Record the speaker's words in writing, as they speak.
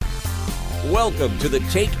Welcome to the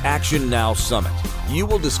Take Action Now Summit. You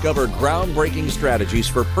will discover groundbreaking strategies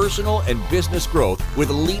for personal and business growth with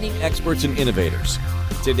leading experts and innovators.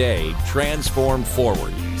 Today, transform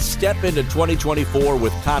forward. Step into 2024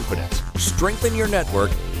 with confidence. Strengthen your network,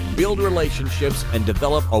 build relationships, and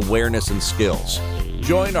develop awareness and skills.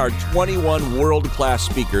 Join our 21 world-class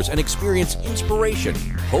speakers and experience inspiration,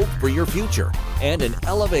 hope for your future, and an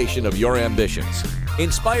elevation of your ambitions.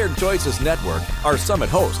 Inspired Choices Network, our summit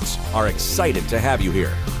hosts, are excited to have you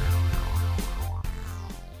here.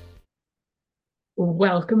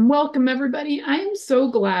 Welcome, welcome, everybody. I am so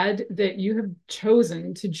glad that you have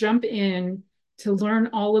chosen to jump in to learn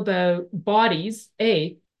all about bodies.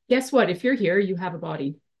 Guess what? If you're here, you have a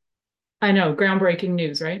body. I know, groundbreaking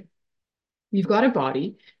news, right? You've got a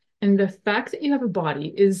body. And the fact that you have a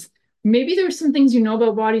body is maybe there's some things you know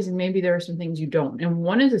about bodies and maybe there are some things you don't. And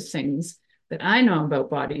one of the things that I know about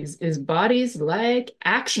bodies is bodies like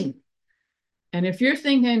action. And if you're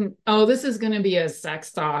thinking, oh, this is going to be a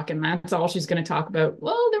sex talk and that's all she's going to talk about,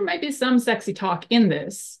 well, there might be some sexy talk in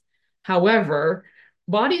this. However,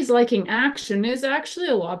 bodies liking action is actually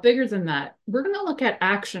a lot bigger than that. We're going to look at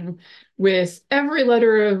action with every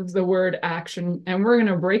letter of the word action, and we're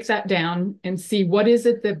going to break that down and see what is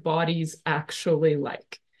it that bodies actually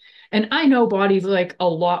like. And I know bodies like a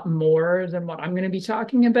lot more than what I'm going to be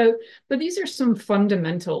talking about, but these are some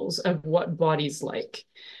fundamentals of what bodies like.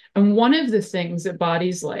 And one of the things that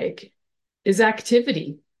bodies like is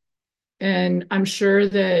activity. And I'm sure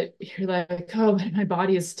that you're like, oh, but my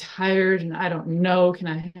body is tired and I don't know, can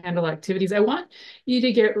I handle activities? I want you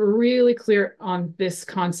to get really clear on this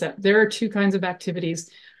concept. There are two kinds of activities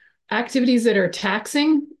that are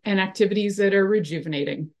taxing and activities that are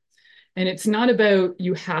rejuvenating. And it's not about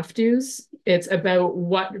you have to's, it's about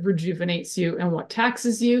what rejuvenates you and what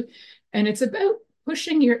taxes you. And it's about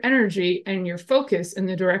pushing your energy and your focus in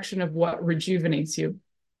the direction of what rejuvenates you.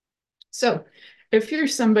 So if you're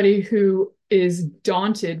somebody who is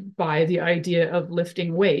daunted by the idea of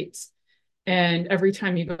lifting weights, and every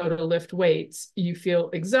time you go to lift weights, you feel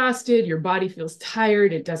exhausted, your body feels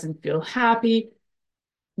tired, it doesn't feel happy,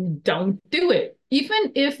 don't do it.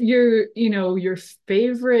 Even if your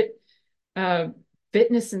favorite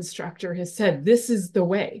fitness instructor has said, this is the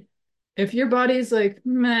way. If your body's like,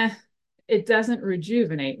 meh, it doesn't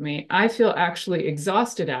rejuvenate me, I feel actually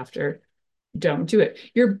exhausted after, don't do it.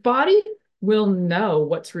 Your body will know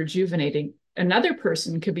what's rejuvenating. Another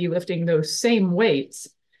person could be lifting those same weights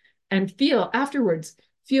and feel afterwards,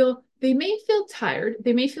 they may feel tired,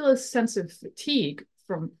 they may feel a sense of fatigue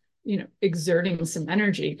from exerting some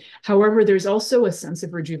energy. However, there's also a sense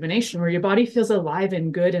of rejuvenation where your body feels alive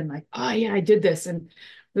and good and like, oh yeah, I did this. And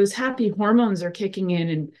those happy hormones are kicking in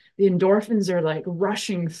and the endorphins are like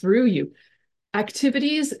rushing through you.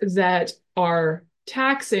 Activities that are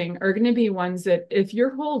taxing are going to be ones that if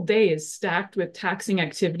your whole day is stacked with taxing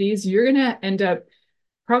activities, you're going to end up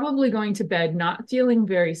probably going to bed not feeling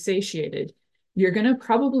very satiated. You're going to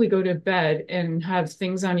probably go to bed and have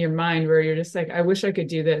things on your mind where you're just like, I wish I could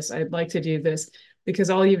do this. I'd like to do this, because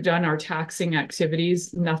all you've done are taxing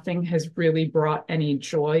activities. Nothing has really brought any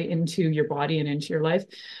joy into your body and into your life.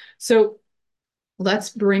 So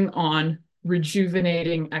let's bring on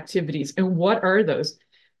rejuvenating activities. And what are those?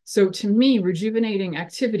 So to me, rejuvenating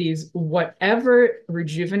activities, whatever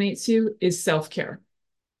rejuvenates you, is self-care.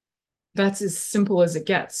 That's as simple as it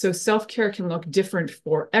gets. So self-care can look different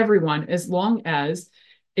for everyone as long as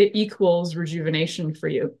it equals rejuvenation for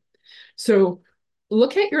you. So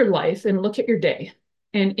look at your life and look at your day.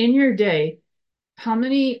 And in your day, how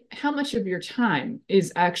much of your time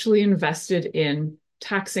is actually invested in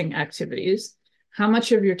taxing activities? How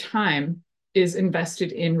much of your time is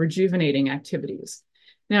invested in rejuvenating activities?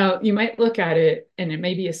 Now, you might look at it and it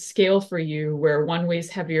may be a scale for you where one weighs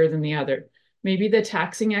heavier than the other. Maybe the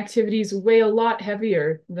taxing activities weigh a lot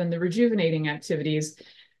heavier than the rejuvenating activities.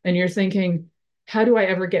 And you're thinking, how do I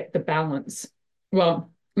ever get the balance?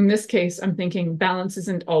 Well, in this case, I'm thinking balance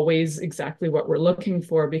isn't always exactly what we're looking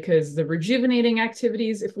for, because the rejuvenating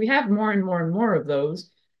activities, if we have more and more and more of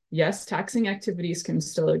those, yes, taxing activities can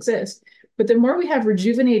still exist. But the more we have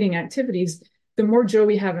rejuvenating activities, the more joy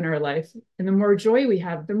we have in our life. And the more joy we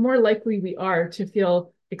have, the more likely we are to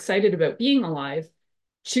feel excited about being alive,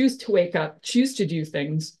 choose to wake up, choose to do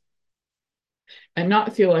things, and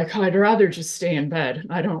not feel like, oh, I'd rather just stay in bed.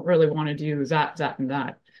 I don't really want to do that, that, and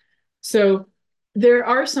that. So there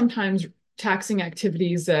are sometimes taxing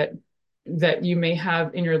activities that you may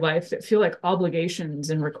have in your life that feel like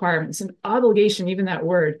obligations and requirements. And obligation, even that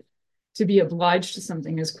word, to be obliged to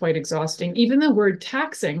something, is quite exhausting. Even the word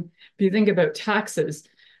taxing, if you think about taxes,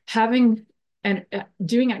 having and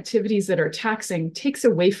doing activities that are taxing takes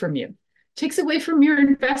away from you. takes away from your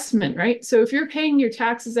investment, right? So if you're paying your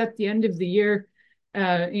taxes at the end of the year,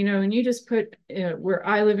 and you just put where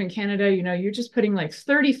I live in Canada, you're just putting like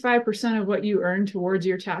 35% of what you earn towards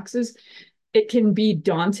your taxes. It can be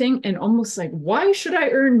daunting and almost like, why should I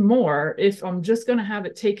earn more if I'm just going to have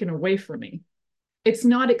it taken away from me? It's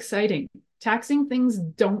not exciting. Taxing things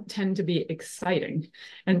don't tend to be exciting,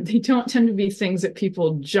 and they don't tend to be things that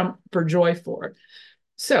people jump for joy for.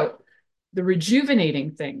 So the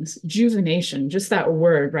rejuvenating things, juvenation, just that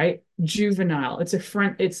word, right? Juvenile. It's a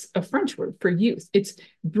French word for youth. It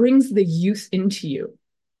brings the youth into you.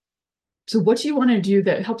 So what do you want to do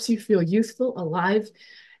that helps you feel youthful, alive,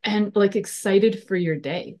 and like excited for your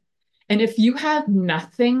day? And if you have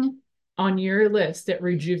nothing on your list that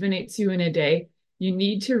rejuvenates you in a day, you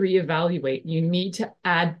need to reevaluate. You need to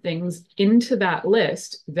add things into that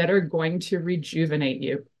list that are going to rejuvenate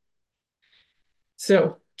you.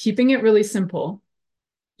 So keeping it really simple,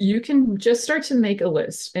 you can just start to make a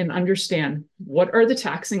list and understand what are the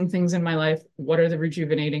taxing things in my life? What are the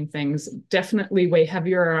rejuvenating things? Definitely weigh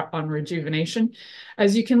heavier on rejuvenation,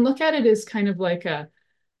 as you can look at it as kind of like a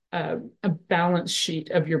balance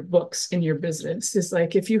sheet of your books in your business. Is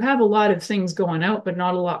like if you have a lot of things going out, but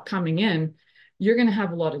not a lot coming in, you're going to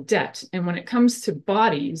have a lot of debt. And when it comes to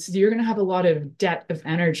bodies, you're going to have a lot of debt of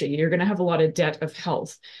energy. You're going to have a lot of debt of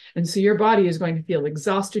health. And so your body is going to feel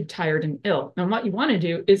exhausted, tired, and ill. And what you want to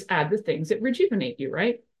do is add the things that rejuvenate you,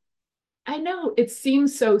 right? I know it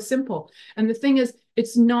seems so simple. And the thing is,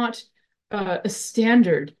 it's not a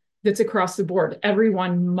standard that's across the board.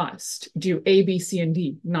 Everyone must do A, B, C, and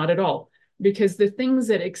D. Not at all. Because the things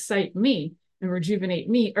that excite me and rejuvenate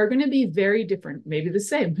me are going to be very different, maybe the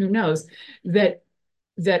same, who knows, that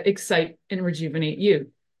excite and rejuvenate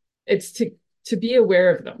you. It's to be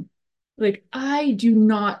aware of them. Like I do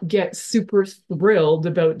not get super thrilled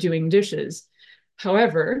about doing dishes.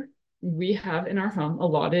 However, we have in our home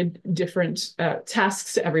allotted different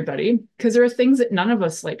tasks to everybody because there are things that none of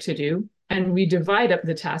us like to do, and we divide up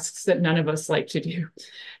the tasks that none of us like to do.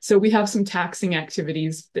 So we have some taxing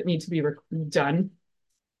activities that need to be done,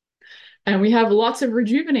 and we have lots of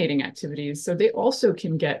rejuvenating activities, so they also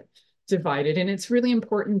can get divided. And it's really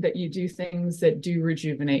important that you do things that do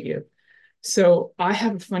rejuvenate you. So I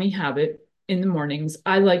have a funny habit in the mornings.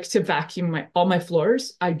 I like to vacuum all my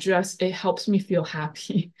floors. It helps me feel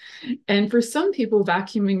happy. And for some people,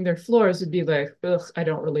 vacuuming their floors would be like, ugh, I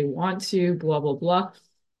don't really want to, blah, blah, blah.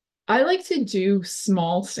 I like to do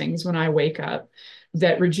small things when I wake up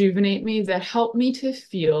that rejuvenate me, that help me to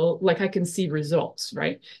feel like I can see results,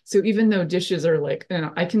 right? So even though dishes are like,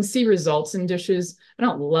 I can see results in dishes. I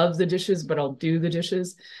don't love the dishes, but I'll do the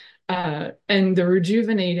dishes. And the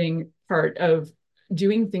rejuvenating part of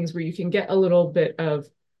doing things where you can get a little bit of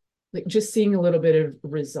like just seeing a little bit of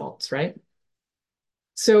results, right?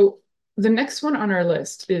 So the next one on our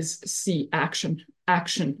list is C, action,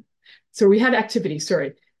 action. So we had activity,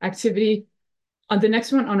 sorry, activity. The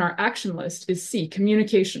next one on our action list is C,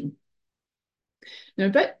 communication. Now, I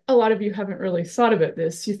bet a lot of you haven't really thought about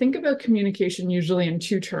this. You think about communication usually in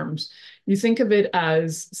two terms. You think of it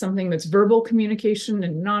as something that's verbal communication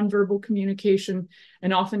and nonverbal communication.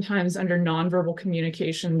 And oftentimes under nonverbal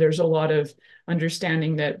communication, there's a lot of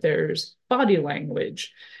understanding that there's body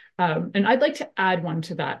language. And I'd like to add one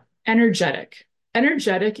to that, energetic.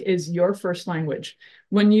 Energetic is your first language.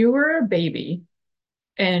 When you were a baby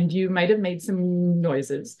and you might have made some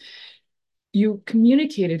noises, you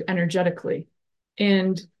communicated energetically.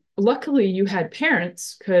 And luckily, you had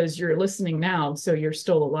parents, because you're listening now, so you're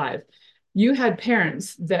still alive. You had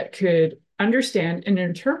parents that could understand and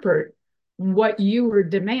interpret what you were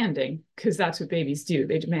demanding, because that's what babies do,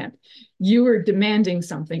 they demand. You were demanding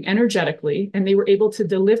something energetically, and they were able to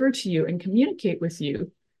deliver to you and communicate with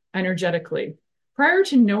you energetically. Prior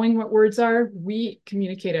to knowing what words are, we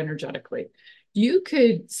communicate energetically. You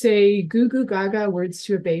could say goo goo gaga words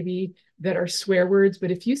to a baby that are swear words,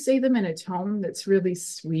 but if you say them in a tone that's really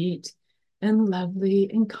sweet and lovely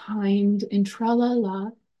and kind and tra la la,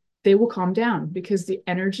 they will calm down because the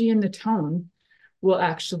energy in the tone will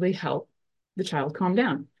actually help the child calm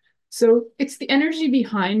down. So it's the energy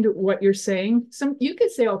behind what you're saying. You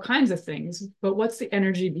could say all kinds of things, but what's the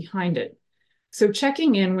energy behind it? So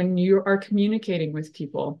checking in when you are communicating with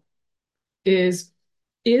people is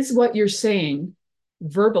what you're saying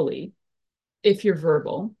verbally, if you're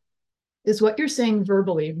verbal, is what you're saying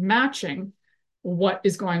verbally matching what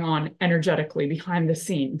is going on energetically behind the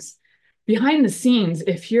scenes? Behind the scenes,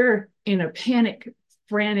 if you're in a panic,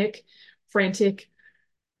 frantic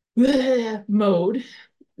mode,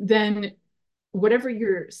 then whatever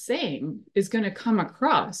you're saying is going to come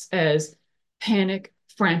across as panic,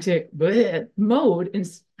 frantic mode. And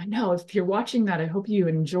I know if you're watching that, I hope you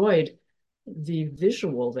enjoyed the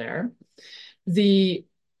visual there. The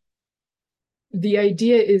the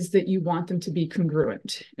idea is that you want them to be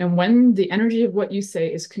congruent. And when the energy of what you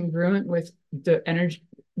say is congruent with the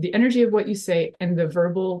energy of what you say and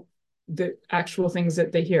the actual things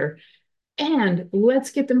that they hear, and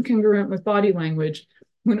let's get them congruent with body language.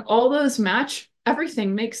 When all those match,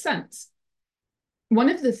 everything makes sense. One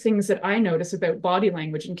of the things that I notice about body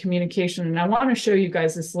language and communication, and I want to show you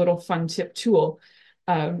guys this little fun tip tool,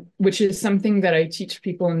 which is something that I teach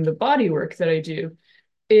people in the body work that I do,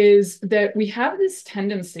 is that we have this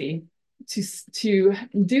tendency to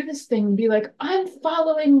do this thing and be like, I'm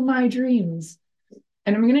following my dreams.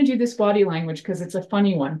 And I'm going to do this body language because it's a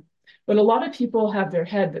funny one. But a lot of people have their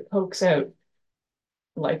head that pokes out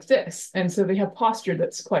like this. And so they have posture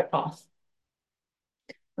that's quite off.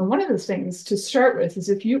 And one of the things to start with is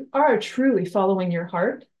if you are truly following your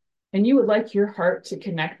heart and you would like your heart to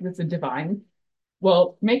connect with the divine,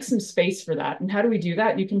 well, make some space for that. And how do we do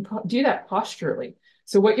that? You can do that posturally.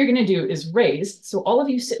 So what you're going to do is raise. So all of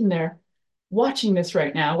you sitting there watching this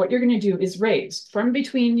right now, what you're going to do is raise from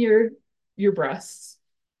between your breasts,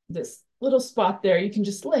 this little spot there. You can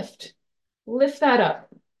just lift that up,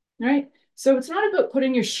 right? So it's not about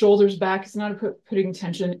putting your shoulders back. It's not about putting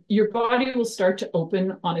tension. Your body will start to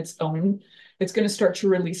open on its own. It's going to start to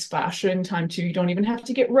release fascia in time too. You don't even have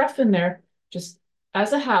to get rough in there. Just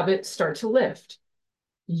as a habit, start to lift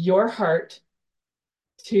your heart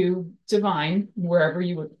to divine, wherever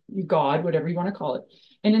you God, whatever you want to call it.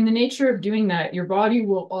 And in the nature of doing that, your body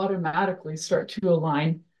will automatically start to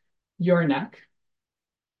align your neck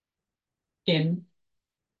in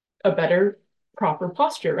a better proper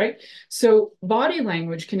posture, right? So body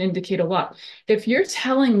language can indicate a lot. If you're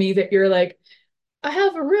telling me that you're like, I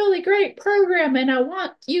have a really great program and I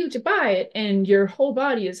want you to buy it, and your whole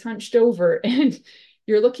body is hunched over and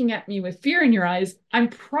you're looking at me with fear in your eyes, I'm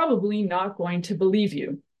probably not going to believe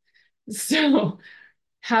you. So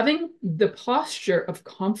having the posture of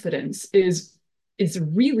confidence is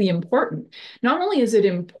really important. Not only is it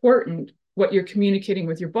important what you're communicating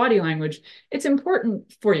with your body language, it's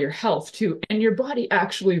important for your health too. And your body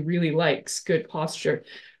actually really likes good posture.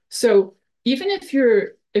 So even if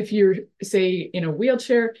you're say in a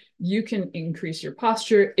wheelchair, you can increase your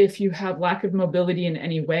posture. If you have lack of mobility in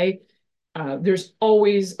any way, there's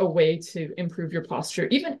always a way to improve your posture,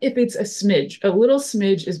 even if it's a smidge. A little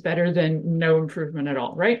smidge is better than no improvement at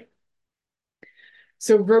all, right?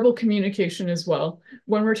 So verbal communication as well.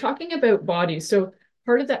 When we're talking about body, so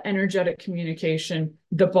part of that energetic communication,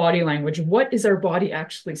 the body language, what is our body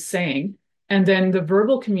actually saying? And then the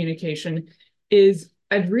verbal communication is,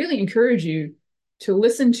 I'd really encourage you to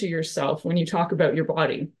listen to yourself when you talk about your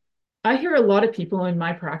body. I hear a lot of people in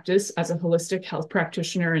my practice as a holistic health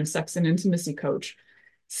practitioner and sex and intimacy coach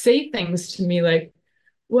say things to me like,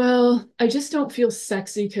 well, I just don't feel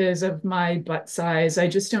sexy because of my butt size. I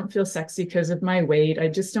just don't feel sexy because of my weight. I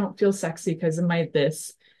just don't feel sexy because of my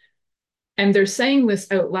this. And they're saying this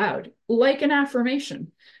out loud, like an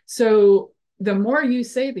affirmation. So the more you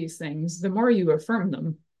say these things, the more you affirm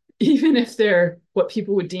them. Even if they're what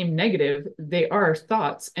people would deem negative, they are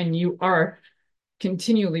thoughts, and you are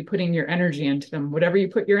continually putting your energy into them. Whatever you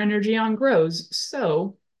put your energy on grows.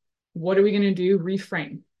 So what are we going to do?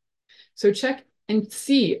 Reframe. So check and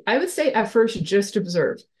see. I would say at first, just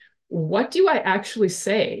observe. What do I actually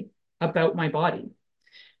say about my body?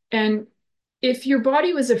 And if your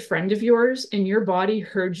body was a friend of yours and your body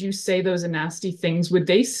heard you say those nasty things, would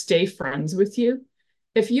they stay friends with you?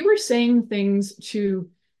 If you were saying things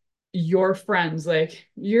to your friends like,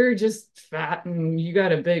 you're just fat and you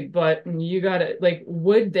got a big butt and you got it, like,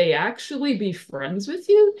 would they actually be friends with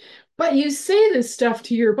you? But you say this stuff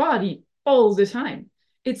to your body all the time.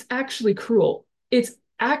 It's actually cruel. It's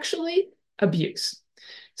actually abuse.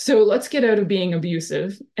 So let's get out of being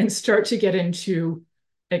abusive and start to get into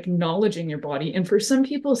acknowledging your body. And for some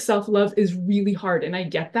people, self-love is really hard. And I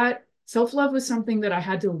get that. Self-love was something that I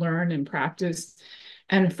had to learn and practice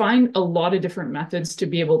and find a lot of different methods to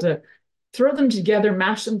be able to throw them together,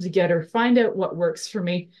 mash them together, find out what works for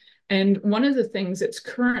me. And one of the things that's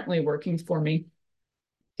currently working for me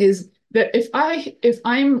is that if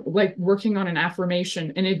I'm like working on an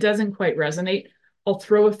affirmation and it doesn't quite resonate, I'll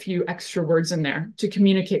throw a few extra words in there to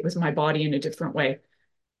communicate with my body in a different way.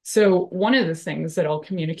 So one of the things that I'll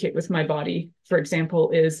communicate with my body, for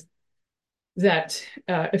example, is that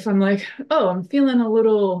if I'm like, oh, I'm feeling a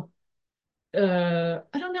little, I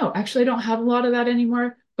don't know, actually, I don't have a lot of that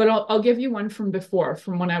anymore, but I'll give you one from before,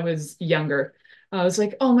 from when I was younger. I was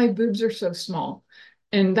like, oh, my boobs are so small,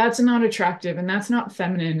 and that's not attractive, and that's not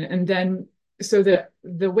feminine. And then So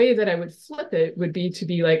the way that I would flip it would be to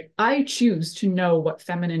be like, I choose to know what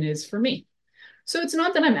feminine is for me. So it's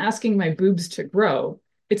not that I'm asking my boobs to grow.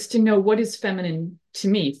 It's to know what is feminine to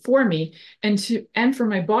me, for me, and for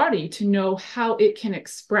my body to know how it can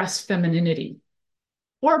express femininity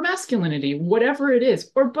or masculinity, whatever it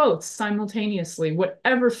is, or both simultaneously,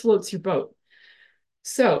 whatever floats your boat.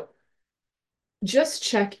 So just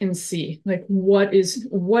check and see, like, what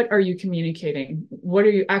are you communicating? What are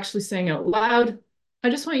you actually saying out loud? I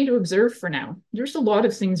just want you to observe for now. There's a lot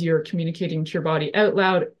of things you're communicating to your body out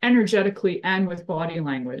loud, energetically, and with body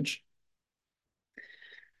language.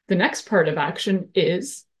 The next part of action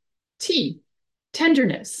is T,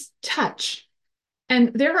 tenderness, touch.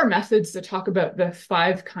 And there are methods that talk about the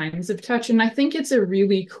 5 kinds of touch. And I think it's a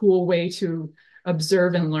really cool way to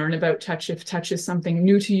observe and learn about touch if touch is something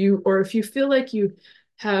new to you, or if you feel like you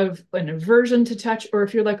have an aversion to touch, or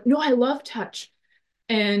if you're like, no, I love touch.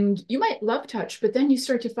 And you might love touch, but then you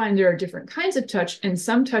start to find there are different kinds of touch, and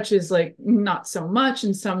some touches like not so much,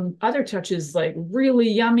 and some other touches like really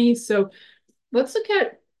yummy. So let's look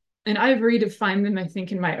at, and I've redefined them, I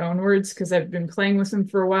think, in my own words, because I've been playing with them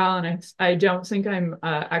for a while, and I don't think I'm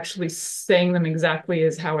actually saying them exactly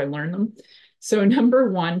as how I learned them. So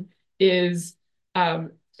number 1 is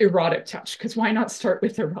erotic touch, because why not start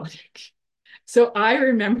with erotic? So I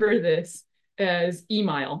remember this as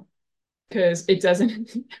email, because it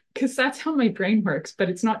doesn't, because that's how my brain works, but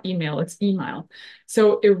it's not email, it's email.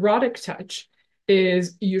 So erotic touch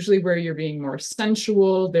is usually where you're being more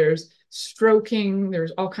sensual. There's stroking,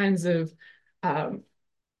 there's all kinds of, and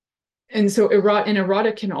so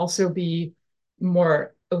erotic can also be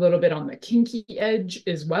more a little bit on the kinky edge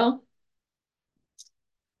as well,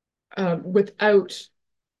 without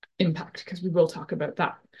impact, because we will talk about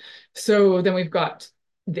that. So then we've got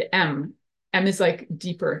the M. M is like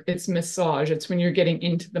deeper. It's massage. It's when you're getting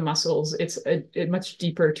into the muscles. It's a much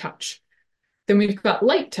deeper touch. Then we've got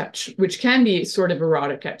light touch, which can be sort of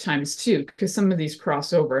erotic at times too, because some of these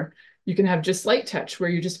cross over. You can have just light touch where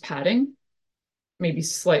you're just patting, maybe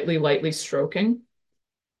slightly lightly stroking.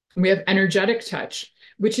 We have energetic touch,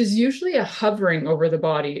 which is usually a hovering over the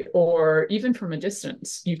body or even from a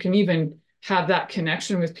distance. You can even have that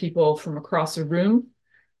connection with people from across a room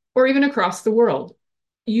or even across the world.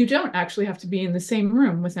 You don't actually have to be in the same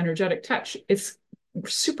room with energetic touch. It's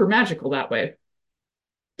super magical that way.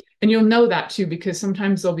 And you'll know that too, because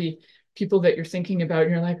sometimes there'll be people that you're thinking about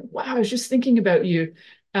and you're like, wow, I was just thinking about you.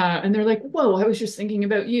 And they're like, whoa, I was just thinking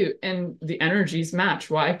about you. And the energies match.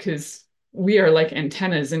 Why? Because we are like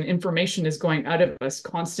antennas and information is going out of us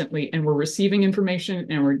constantly, and we're receiving information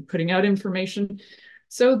and we're putting out information.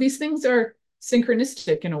 So these things are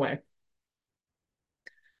synchronistic in a way.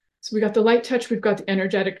 So we got the light touch, we've got the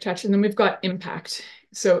energetic touch, and then we've got impact.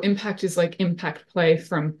 So impact is like impact play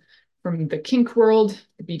from the kink world,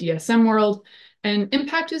 the BDSM world. And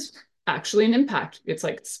impact is actually an impact. It's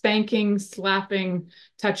like spanking, slapping,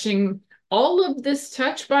 touching. All of this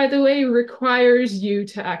touch, by the way, requires you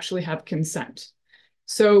to actually have consent.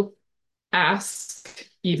 So ask,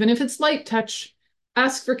 even if it's light touch,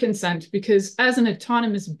 ask for consent, because as an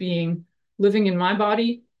autonomous being living in my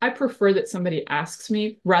body, I prefer that somebody asks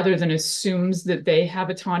me rather than assumes that they have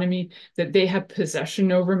autonomy, that they have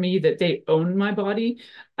possession over me, that they own my body.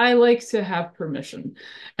 I like to have permission.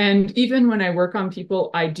 And even when I work on people,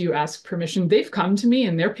 I do ask permission. They've come to me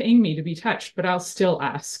and they're paying me to be touched, but I'll still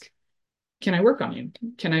ask, can I work on you?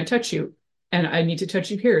 Can I touch you? And I need to touch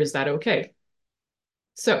you here. Is that okay?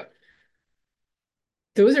 So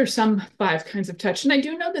those are some 5 kinds of touch. And I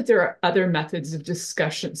do know that there are other methods of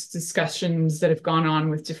discussions that have gone on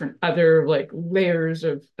with different other like layers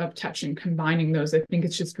of touch and combining those. I think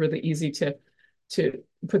it's just really easy to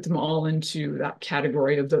put them all into that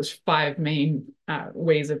category of those 5 main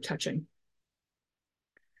ways of touching.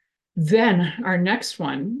 Then our next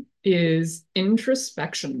one is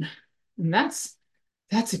introspection. And that's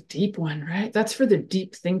a deep one, right? That's for the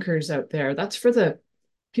deep thinkers out there. That's for the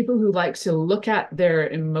people who like to look at their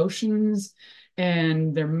emotions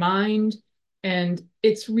and their mind. And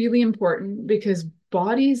it's really important because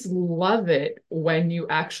bodies love it when you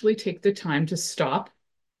actually take the time to stop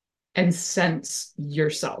and sense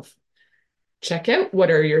yourself. Check out,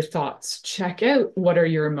 what are your thoughts? Check out, what are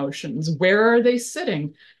your emotions? Where are they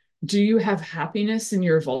sitting? Do you have happiness in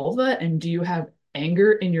your vulva? And do you have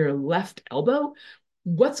anger in your left elbow?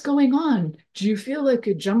 What's going on? Do you feel like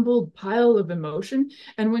a jumbled pile of emotion?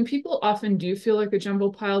 And when people often do feel like a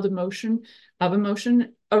jumbled pile of emotion,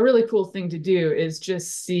 a really cool thing to do is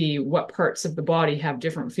just see what parts of the body have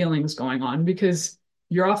different feelings going on, because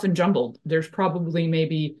you're often jumbled. There's probably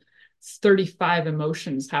maybe 35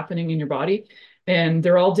 emotions happening in your body. and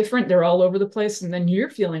they're all different. They're all over the place. And then you're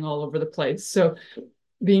feeling all over the place. So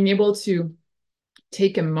being able to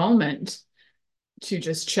take a moment to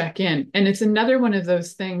just check in. And it's another one of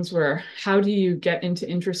those things where how do you get into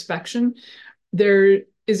introspection? There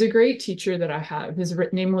is a great teacher that I have. His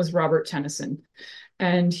name was Robert Tennyson.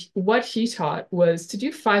 And what he taught was to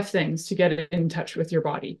do 5 things to get in touch with your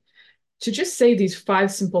body. To just say these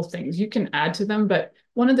 5 simple things. You can add to them, but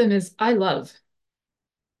one of them is, I love.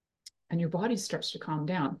 And your body starts to calm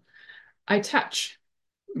down. I touch.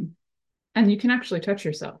 And you can actually touch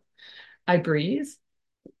yourself. I breathe.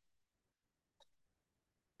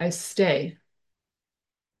 I stay.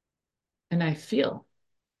 And I feel.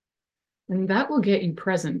 And that will get you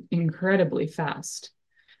present incredibly fast.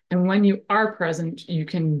 And when you are present, you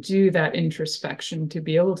can do that introspection to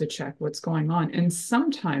be able to check what's going on. And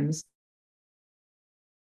sometimes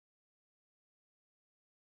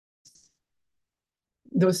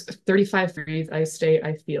those 35 breathe, I stay,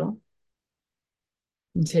 I feel,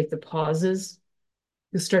 and take the pauses,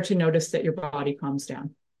 you'll start to notice that your body calms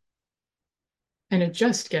down. And it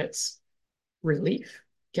just gets relief,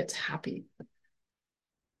 gets happy.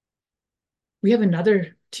 We have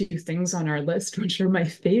another 2 things on our list, which are my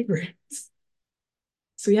favorites.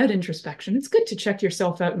 So we had introspection. It's good to check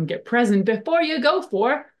yourself out and get present before you go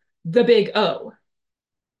for the big O,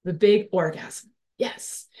 the big orgasm.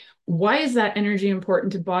 Yes. Why is that energy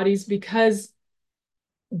important to bodies? Because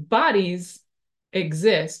bodies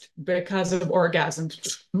exist because of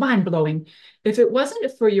orgasms. Mind-blowing. If it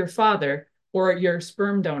wasn't for your father or your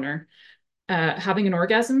sperm donor having an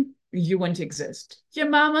orgasm, you wouldn't exist. Your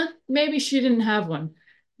mama, maybe she didn't have one.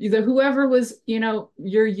 Either whoever was, your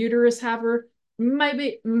uterus haver,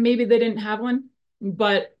 maybe they didn't have one,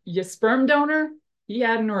 but your sperm donor, he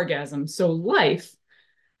had an orgasm. So life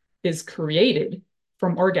is created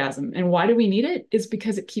from orgasm. And why do we need it? Is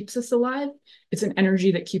because it keeps us alive. It's an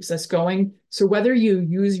energy that keeps us going. So whether you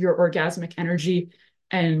use your orgasmic energy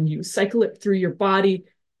and you cycle it through your body,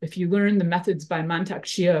 if you learn the methods by Mantak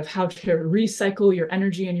Chia of how to recycle your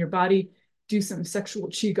energy in your body, do some sexual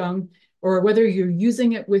qigong, or whether you're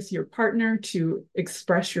using it with your partner to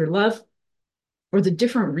express your love, or the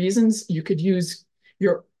different reasons you could use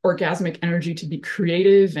your orgasmic energy to be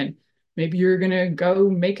creative, and maybe you're going to go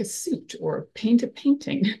make a suit or paint a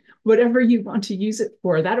painting, whatever you want to use it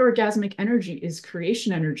for. That orgasmic energy is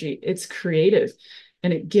creation energy. It's creative,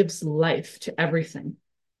 and it gives life to everything.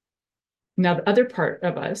 Now, the other part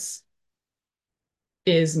of us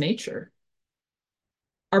is nature.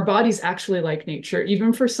 Our bodies actually like nature,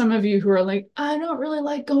 even for some of you who are like, I don't really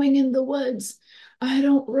like going in the woods. I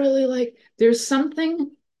don't really like, there's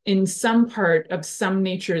something in some part of some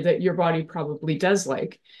nature that your body probably does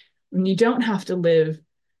like. And you don't have to live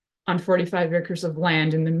on 45 acres of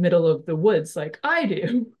land in the middle of the woods like I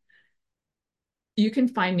do. You can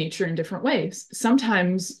find nature in different ways.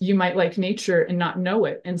 Sometimes you might like nature and not know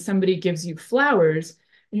it, and somebody gives you flowers,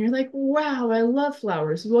 and you're like, wow, I love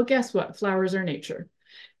flowers. Well, guess what? Flowers are nature.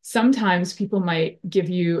 Sometimes people might give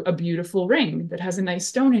you a beautiful ring that has a nice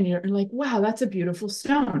stone in it, and you're like, wow, that's a beautiful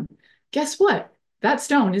stone. Guess what? That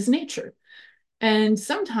stone is nature. And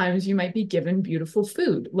sometimes you might be given beautiful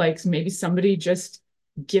food, like maybe somebody just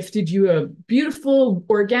gifted you a beautiful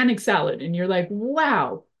organic salad, and you're like,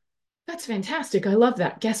 wow, that's fantastic. I love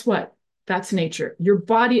that. Guess what? That's nature. Your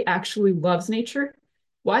body actually loves nature.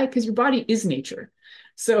 Why? Because your body is nature.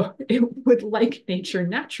 So it would like nature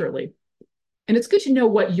naturally. And it's good to know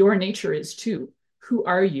what your nature is too. Who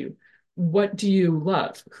are you? What do you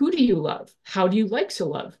love? Who do you love? How do you like to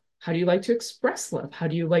love? How do you like to express love? How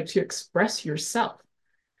do you like to express yourself?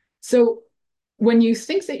 So when you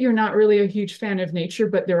think that you're not really a huge fan of nature,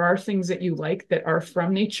 but there are things that you like that are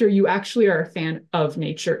from nature, you actually are a fan of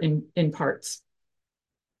nature in parts.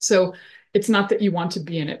 So it's not that you want to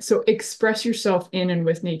be in it. So express yourself in and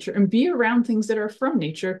with nature and be around things that are from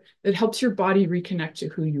nature that helps your body reconnect to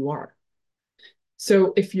who you are.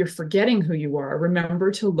 So if you're forgetting who you are,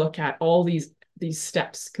 remember to look at all these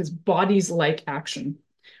steps, because bodies like action.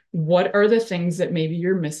 What are the things that maybe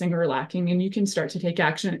you're missing or lacking, and you can start to take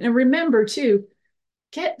action. And remember to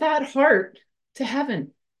get that heart to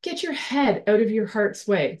heaven. Get your head out of your heart's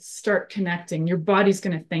way. Start connecting. Your body's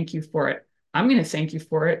going to thank you for it. I'm going to thank you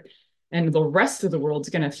for it. And the rest of the world's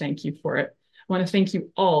going to thank you for it. I want to thank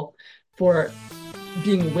you all for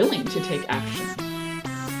being willing to take action.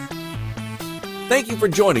 Thank you for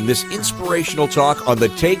joining this inspirational talk on the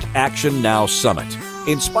Take Action Now Summit.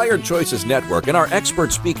 Inspired Choices Network and our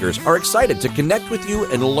expert speakers are excited to connect with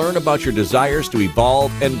you and learn about your desires to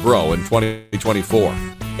evolve and grow in 2024.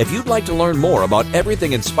 If you'd like to learn more about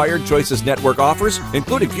everything Inspired Choices Network offers,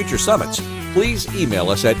 including future summits, please email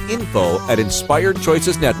us at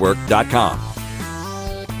info@inspiredchoicesnetwork.com.